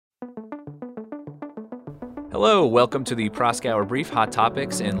Hello, welcome to the Proskauer Brief Hot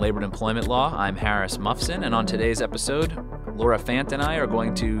Topics in Labor and Employment Law. I'm Harris Muffson, and on today's episode, Laura Fant and I are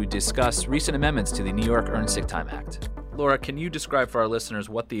going to discuss recent amendments to the New York Earned Sick Time Act. Laura, can you describe for our listeners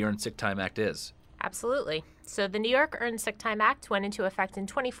what the Earned Sick Time Act is? Absolutely. So the New York Earned Sick Time Act went into effect in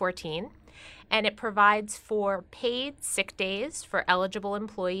 2014, and it provides for paid sick days for eligible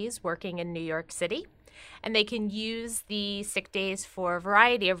employees working in New York City. And they can use the sick days for a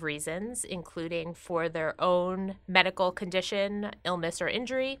variety of reasons, including for their own medical condition, illness, or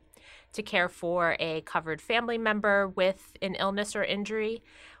injury, to care for a covered family member with an illness or injury,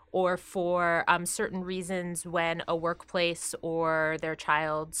 or for certain reasons when a workplace or their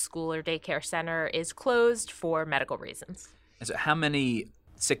child's school or daycare center is closed for medical reasons. And so how many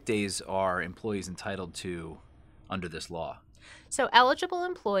sick days are employees entitled to under this law? So eligible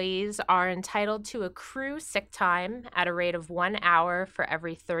employees are entitled to accrue sick time at a rate of 1 hour for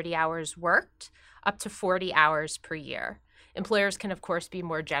every 30 hours worked, up to 40 hours per year. Employers can, of course, be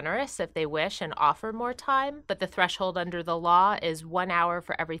more generous if they wish and offer more time, but the threshold under the law is 1 hour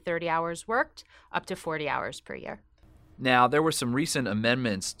for every 30 hours worked, up to 40 hours per year. Now, there were some recent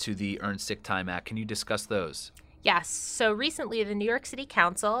amendments to the Earned Sick Time Act. Can you discuss those? Yes. So recently, the New York City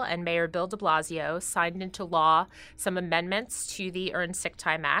Council and Mayor Bill de Blasio signed into law some amendments to the Earned Sick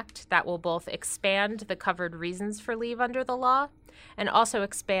Time Act that will both expand the covered reasons for leave under the law and also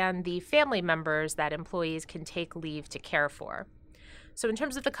expand the family members that employees can take leave to care for. So in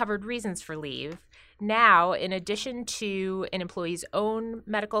terms of the covered reasons for leave, now, in addition to an employee's own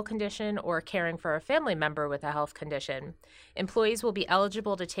medical condition or caring for a family member with a health condition, employees will be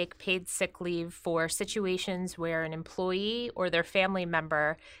eligible to take paid sick leave for situations where an employee or their family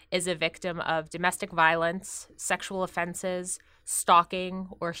member is a victim of domestic violence, sexual offenses, stalking,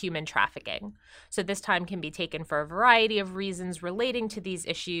 or human trafficking. So this time can be taken for a variety of reasons relating to these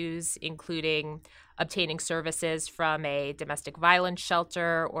issues, including obtaining services from a domestic violence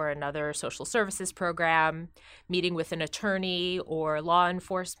shelter or another social services program, meeting with an attorney or law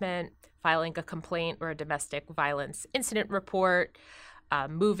enforcement, filing a complaint or a domestic violence incident report,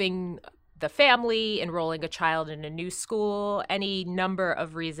 moving the family, enrolling a child in a new school, any number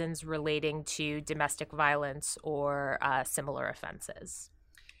of reasons relating to domestic violence or similar offenses.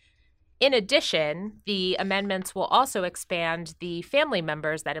 In addition, the amendments will also expand the family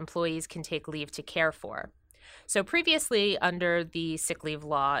members that employees can take leave to care for. So previously, under the sick leave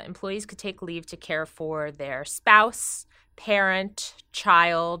law, employees could take leave to care for their spouse, parent,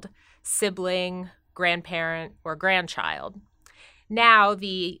 child, sibling, grandparent, or grandchild. Now,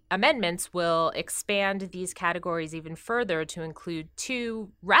 the amendments will expand these categories even further to include two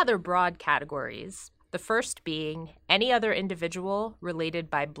rather broad categories. The first being any other individual related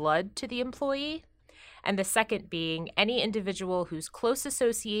by blood to the employee, and the second being any individual whose close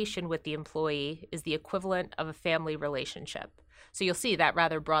association with the employee is the equivalent of a family relationship. So you'll see that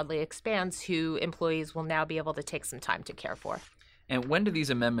rather broadly expands who employees will now be able to take some time to care for. And when do these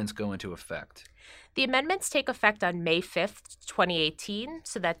amendments go into effect? The amendments take effect on May 5th, 2018,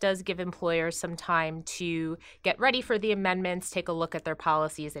 so that does give employers some time to get ready for the amendments, take a look at their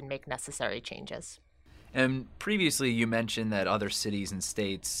policies, and make necessary changes. And previously you mentioned that other cities and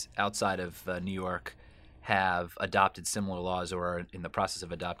states outside of New York have adopted similar laws or are in the process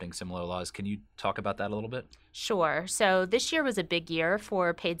of adopting similar laws. Can you talk about that a little bit? Sure. So this year was a big year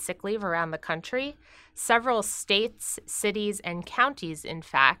for paid sick leave around the country. Several states, cities, and counties, in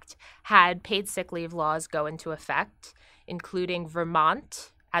fact, had paid sick leave laws go into effect, including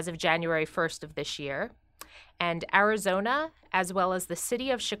Vermont as of January 1st of this year, and Arizona, as well as the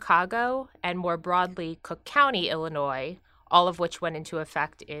city of Chicago, and more broadly, Cook County, Illinois, all of which went into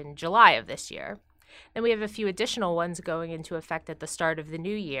effect in July of this year. Then we have a few additional ones going into effect at the start of the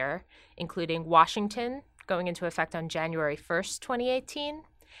new year, including Washington, going into effect on January 1st, 2018,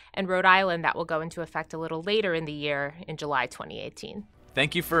 and Rhode Island, that will go into effect a little later in the year in July 2018.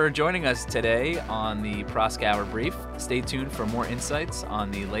 Thank you for joining us today on the Proskauer Brief. Stay tuned for more insights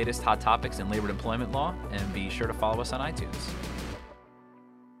on the latest hot topics in labor and employment law, and be sure to follow us on iTunes.